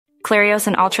Clarios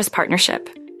and Altris partnership.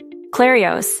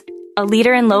 Clarios, a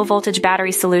leader in low-voltage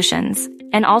battery solutions,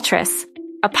 and Altris,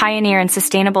 a pioneer in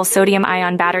sustainable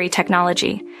sodium-ion battery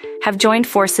technology, have joined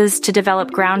forces to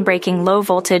develop groundbreaking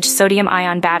low-voltage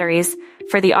sodium-ion batteries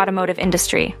for the automotive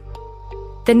industry.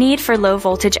 The need for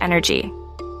low-voltage energy.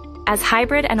 As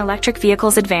hybrid and electric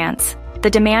vehicles advance, the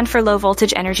demand for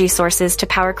low-voltage energy sources to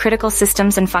power critical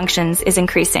systems and functions is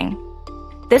increasing.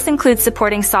 This includes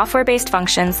supporting software-based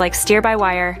functions like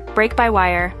steer-by-wire,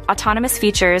 brake-by-wire, autonomous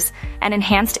features, and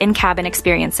enhanced in-cabin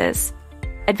experiences.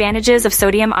 Advantages of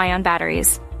sodium-ion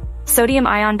batteries.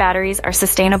 Sodium-ion batteries are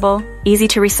sustainable, easy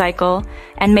to recycle,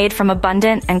 and made from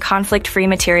abundant and conflict-free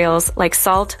materials like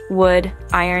salt, wood,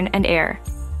 iron, and air.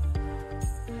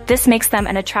 This makes them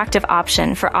an attractive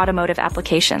option for automotive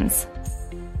applications.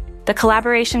 The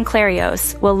collaboration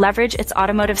Clarios will leverage its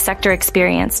automotive sector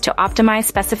experience to optimize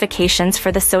specifications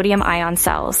for the sodium-ion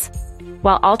cells,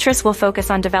 while Altris will focus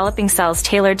on developing cells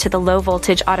tailored to the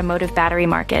low-voltage automotive battery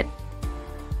market.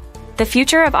 The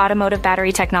future of automotive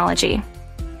battery technology.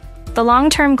 The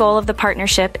long-term goal of the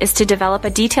partnership is to develop a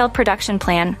detailed production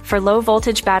plan for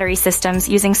low-voltage battery systems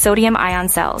using sodium-ion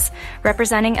cells,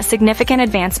 representing a significant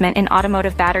advancement in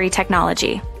automotive battery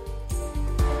technology.